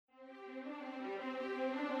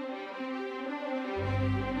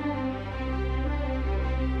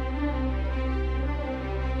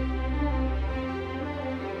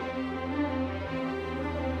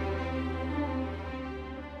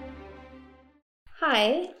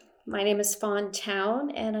Hi, my name is Fawn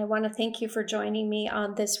Town, and I want to thank you for joining me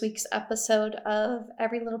on this week's episode of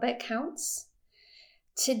Every Little Bit Counts.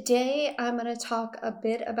 Today, I'm going to talk a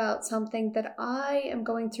bit about something that I am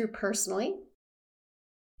going through personally.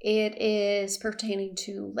 It is pertaining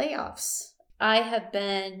to layoffs. I have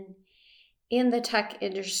been in the tech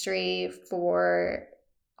industry for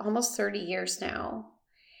almost 30 years now,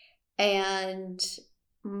 and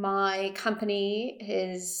my company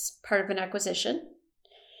is part of an acquisition.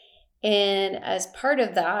 And as part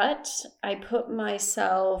of that, I put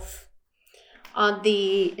myself on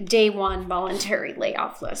the day one voluntary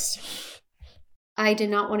layoff list. I did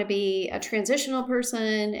not want to be a transitional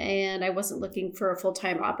person, and I wasn't looking for a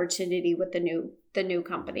full-time opportunity with the new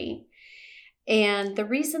company. And the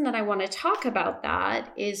reason that I want to talk about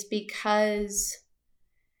that is because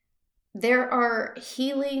there are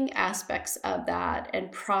healing aspects of that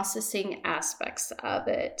and processing aspects of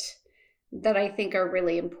it that I think are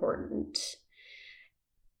really important.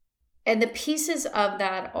 And the pieces of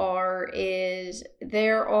that is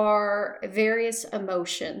there are various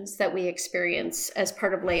emotions that we experience as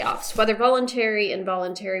part of layoffs, whether voluntary,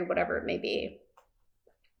 involuntary, whatever it may be.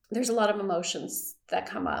 There's a lot of emotions that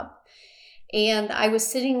come up. And I was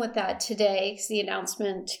sitting with that today because the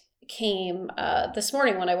announcement came this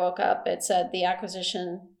morning when I woke up. It said the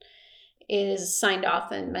acquisition is signed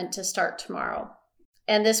off and meant to start tomorrow.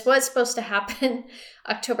 And this was supposed to happen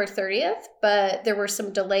October 30th, but there were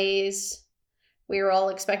some delays. We were all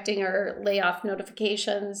expecting our layoff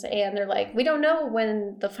notifications, and they're like, we don't know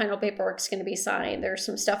when the final paperwork is going to be signed. There's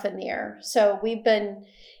some stuff in the air. So we've been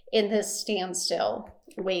in this standstill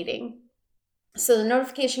waiting. So the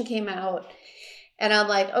notification came out, and I'm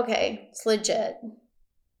like, okay, it's legit.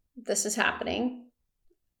 This is happening.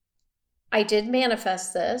 I did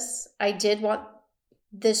manifest this. I did want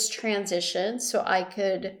this transition so I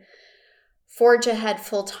could forge ahead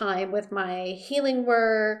full time with my healing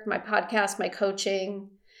work, my podcast, my coaching,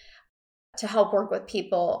 to help work with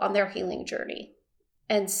people on their healing journey.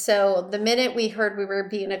 And so the minute we heard we were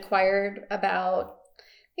being acquired about,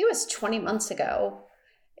 it was 20 months ago,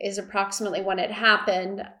 is approximately when it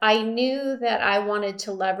happened, I knew that I wanted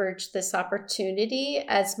to leverage this opportunity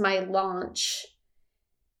as my launch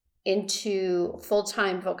into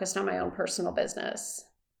full-time focused on my own personal business.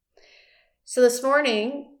 So this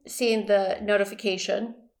morning, seeing the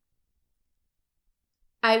notification,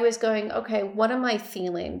 I was going, okay, what am I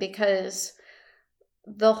feeling? Because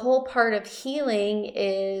the whole part of healing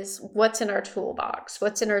is what's in our toolbox,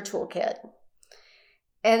 what's in our toolkit.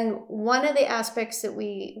 And one of the aspects that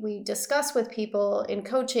we discuss with people in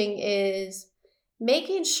coaching is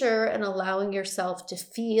making sure and allowing yourself to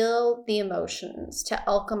feel the emotions, to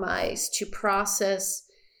alchemize, to process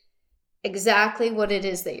exactly what it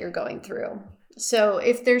is that you're going through. So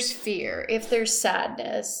if there's fear, if there's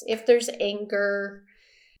sadness, if there's anger,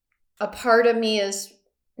 a part of me is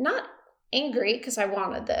not angry because I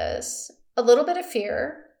wanted this, a little bit of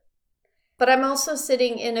fear, but I'm also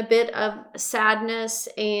sitting in a bit of sadness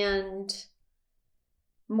and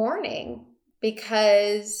mourning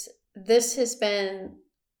because this has been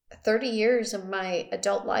 30 years of my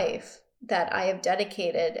adult life that I have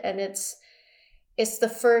dedicated, and it's the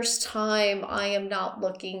first time I am not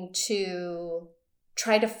looking to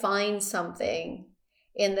try to find something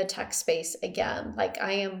in the tech space again. Like,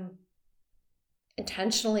 I am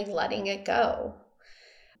intentionally letting it go.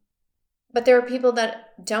 But there are people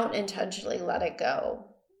that don't intentionally let it go.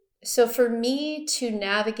 So for me to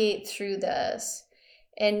navigate through this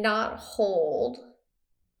and not hold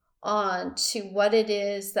on to what it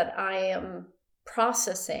is that I am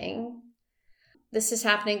processing, this is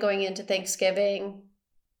happening going into Thanksgiving.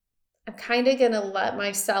 I'm kind of going to let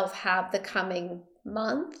myself have the coming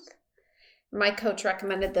month. My coach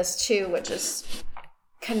recommended this too, which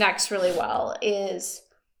connects really well, is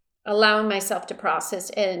allowing myself to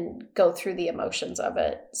process and go through the emotions of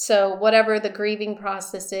it. So whatever the grieving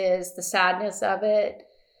process is, the sadness of it,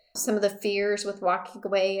 some of the fears with walking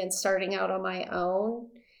away and starting out on my own,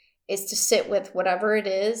 is to sit with whatever it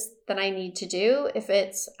is that I need to do. If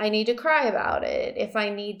it's, I need to cry about it, if I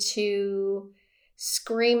need to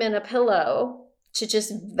scream in a pillow to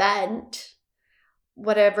just vent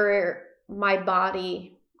whatever my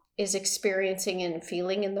body is experiencing and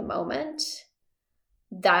feeling in the moment,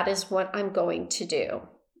 that is what I'm going to do.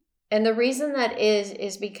 And the reason that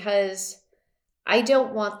is because I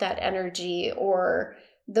don't want that energy or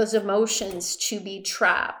those emotions to be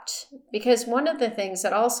trapped. Because one of the things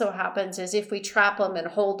that also happens is if we trap them and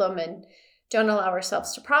hold them and don't allow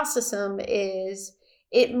ourselves to process them, is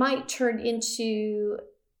it might turn into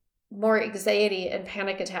more anxiety and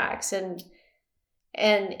panic attacks. And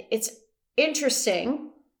it's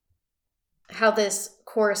interesting how this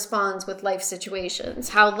corresponds with life situations,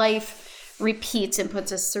 how life repeats and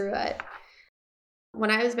puts us through it.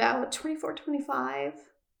 When I was about 24,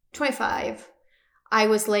 25, I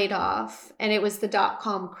was laid off, and it was the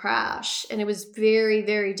dot-com crash. And it was very,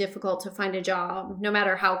 very difficult to find a job, no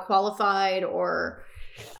matter how qualified or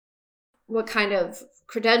what kind of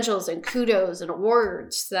credentials and kudos and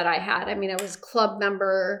awards that I had. I mean, I was a club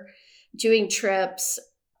member, doing trips,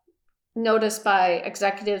 noticed by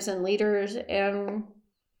executives and leaders, and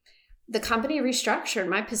the company restructured.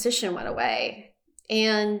 My position went away.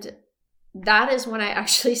 And that is when I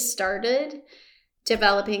actually started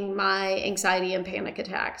developing my anxiety and panic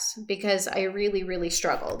attacks, because I really, really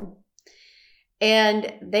struggled.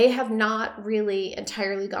 And they have not really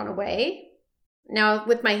entirely gone away. Now,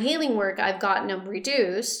 with my healing work, I've gotten them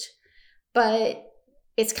reduced, but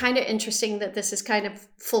it's kind of interesting that this is kind of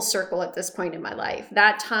full circle at this point in my life.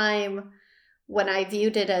 That time when I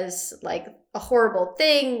viewed it as like a horrible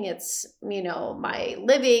thing, it's, my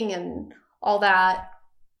living and all that.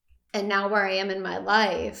 And now where I am in my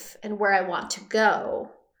life and where I want to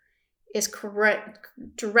go is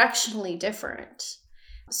directionally different.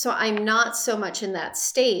 So I'm not so much in that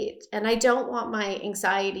state, and I don't want my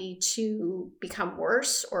anxiety to become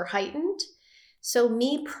worse or heightened. So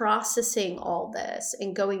me processing all this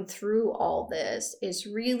and going through all this is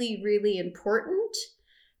really, really important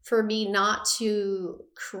for me not to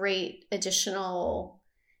create additional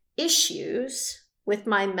issues with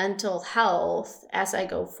my mental health as I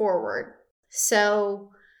go forward.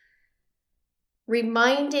 So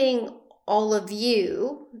reminding all of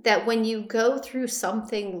you that when you go through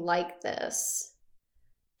something like this,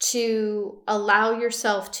 to allow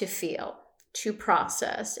yourself to feel, to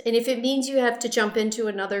process. And if it means you have to jump into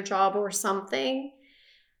another job or something,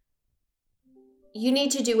 you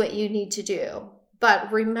need to do what you need to do.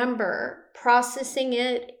 But remember, processing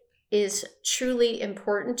it is truly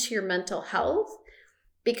important to your mental health,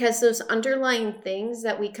 because those underlying things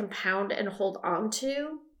that we compound and hold on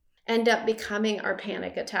to end up becoming our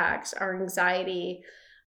panic attacks, our anxiety.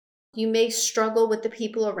 You may struggle with the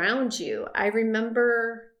people around you. I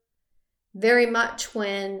remember very much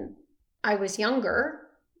when I was younger,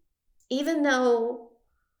 even though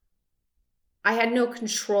I had no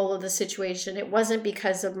control of the situation, it wasn't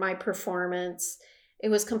because of my performance. It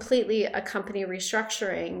was completely a company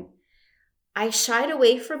restructuring. I shied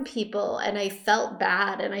away from people, and I felt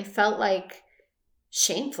bad, and I felt like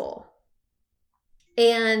shameful.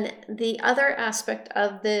 And the other aspect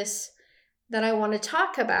of this that I want to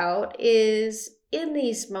talk about is, in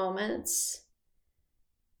these moments,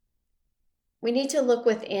 we need to look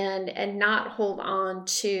within and not hold on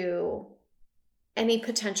to any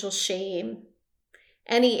potential shame,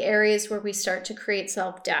 any areas where we start to create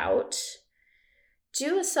self-doubt.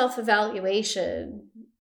 Do a self-evaluation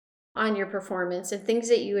on your performance and things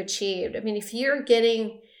that you achieved. I mean, if you're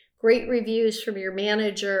getting great reviews from your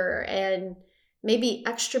manager and maybe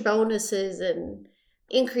extra bonuses and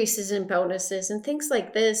increases in bonuses and things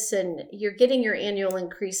like this, and you're getting your annual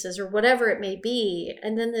increases or whatever it may be,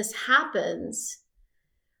 and then this happens,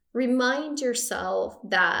 remind yourself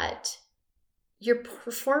that your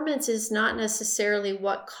performance is not necessarily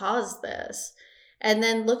what caused this. And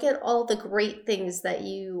then look at all the great things that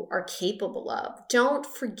you are capable of. Don't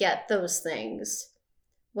forget those things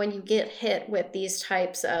when you get hit with these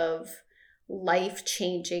types of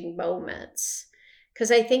life-changing moments,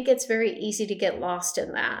 because I think it's very easy to get lost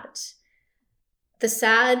in that. The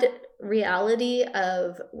sad reality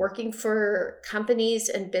of working for companies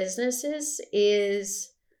and businesses is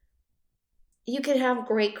you can have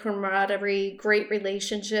great camaraderie, great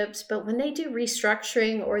relationships, but when they do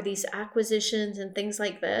restructuring or these acquisitions and things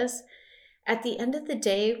like this, at the end of the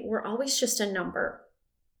day, we're always just a number.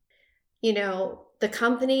 The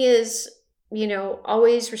company is,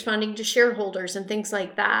 always responding to shareholders and things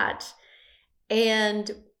like that.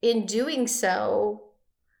 And in doing so,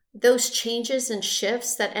 those changes and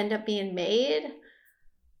shifts that end up being made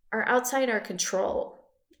are outside our control.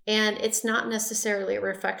 And it's not necessarily a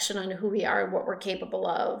reflection on who we are and what we're capable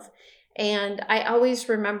of. And I always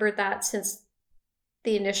remember that since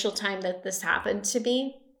the initial time that this happened to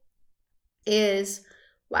me is,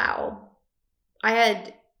 wow, I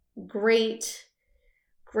had great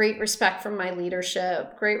respect from my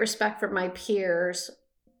leadership, great respect from my peers.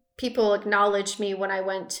 People acknowledged me when I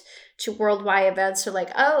went to worldwide events. They're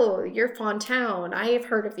like, "Oh, you're Fontown. I have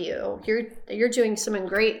heard of you. You're doing some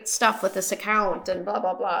great stuff with this account and blah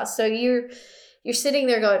blah blah." So you're sitting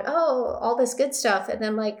there going, "Oh, all this good stuff," and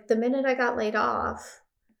then like the minute I got laid off,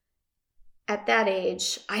 at that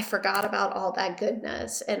age, I forgot about all that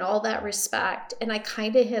goodness and all that respect. And I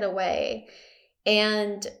kind of hid away.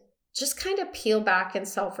 And just kind of peel back and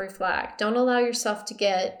self-reflect. Don't allow yourself to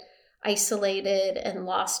get isolated and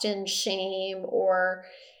lost in shame or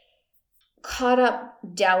caught up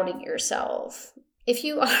doubting yourself. If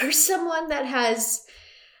you are someone that has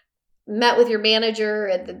met with your manager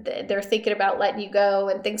and they're thinking about letting you go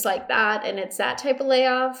and things like that, and it's that type of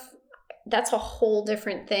layoff, that's a whole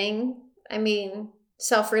different thing. I mean,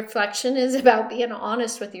 self-reflection is about being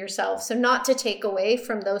honest with yourself. So not to take away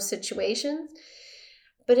from those situations,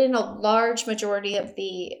 but in a large majority of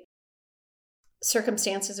the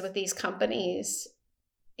circumstances with these companies,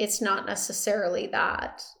 it's not necessarily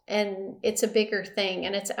that. And it's a bigger thing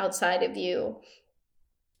and it's outside of you.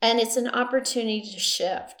 And it's an opportunity to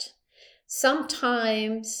shift.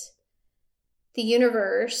 Sometimes the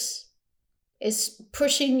universe is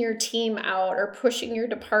pushing your team out or pushing your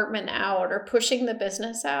department out or pushing the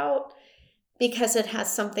business out because it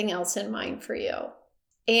has something else in mind for you.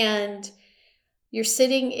 And you're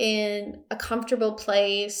sitting in a comfortable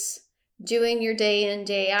place, doing your day in,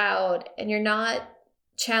 day out, and you're not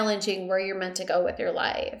challenging where you're meant to go with your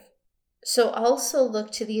life. So also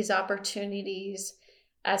look to these opportunities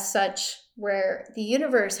as such where the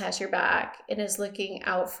universe has your back and is looking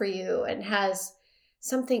out for you and has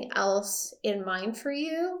something else in mind for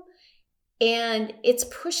you. And it's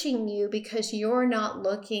pushing you because you're not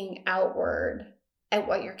looking outward at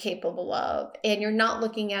what you're capable of. And you're not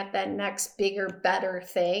looking at that next bigger, better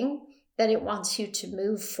thing that it wants you to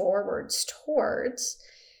move forwards towards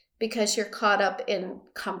because you're caught up in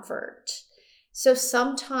comfort. So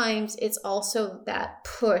sometimes it's also that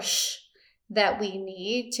push that we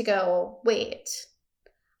need to go, wait,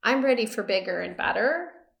 I'm ready for bigger and better.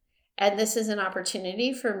 And this is an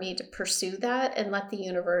opportunity for me to pursue that and let the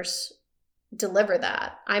universe deliver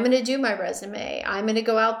that. I'm going to do my resume. I'm going to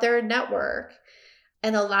go out there and network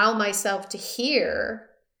and allow myself to hear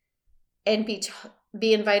and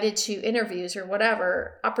be invited to interviews or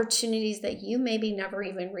whatever, opportunities that you maybe never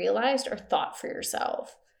even realized or thought for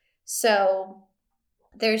yourself. So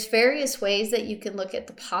there's various ways that you can look at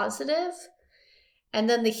the positive and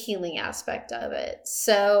then the healing aspect of it.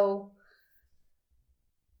 So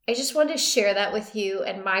I just wanted to share that with you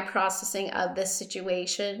and my processing of this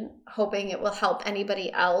situation, hoping it will help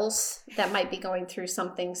anybody else that might be going through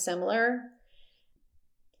something similar.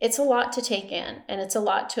 It's a lot to take in and it's a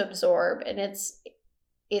lot to absorb, and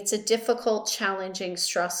it's a difficult, challenging,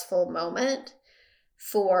 stressful moment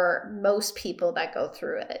for most people that go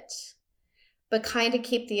through it. But kind of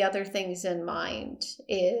keep the other things in mind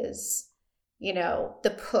is,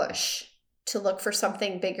 the push to look for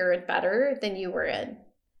something bigger and better than you were in.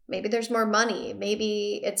 Maybe there's more money.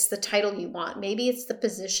 Maybe it's the title you want. Maybe it's the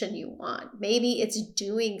position you want. Maybe it's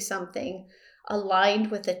doing something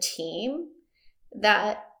aligned with a team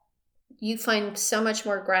that you find so much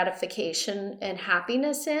more gratification and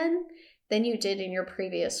happiness in than you did in your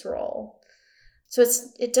previous role. So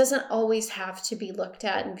it doesn't always have to be looked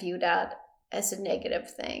at and viewed at as a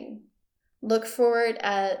negative thing. Look forward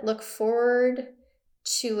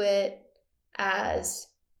to it as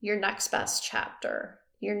your next best chapter,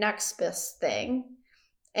 your next best thing,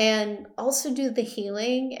 and also do the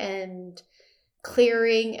healing and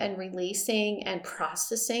clearing and releasing and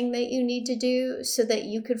processing that you need to do so that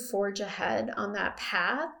you could forge ahead on that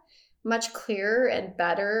path much clearer and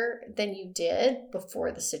better than you did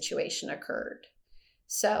before the situation occurred.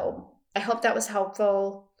 So I hope that was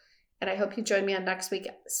helpful, and I hope you join me on next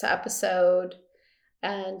week's episode,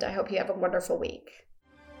 and I hope you have a wonderful week.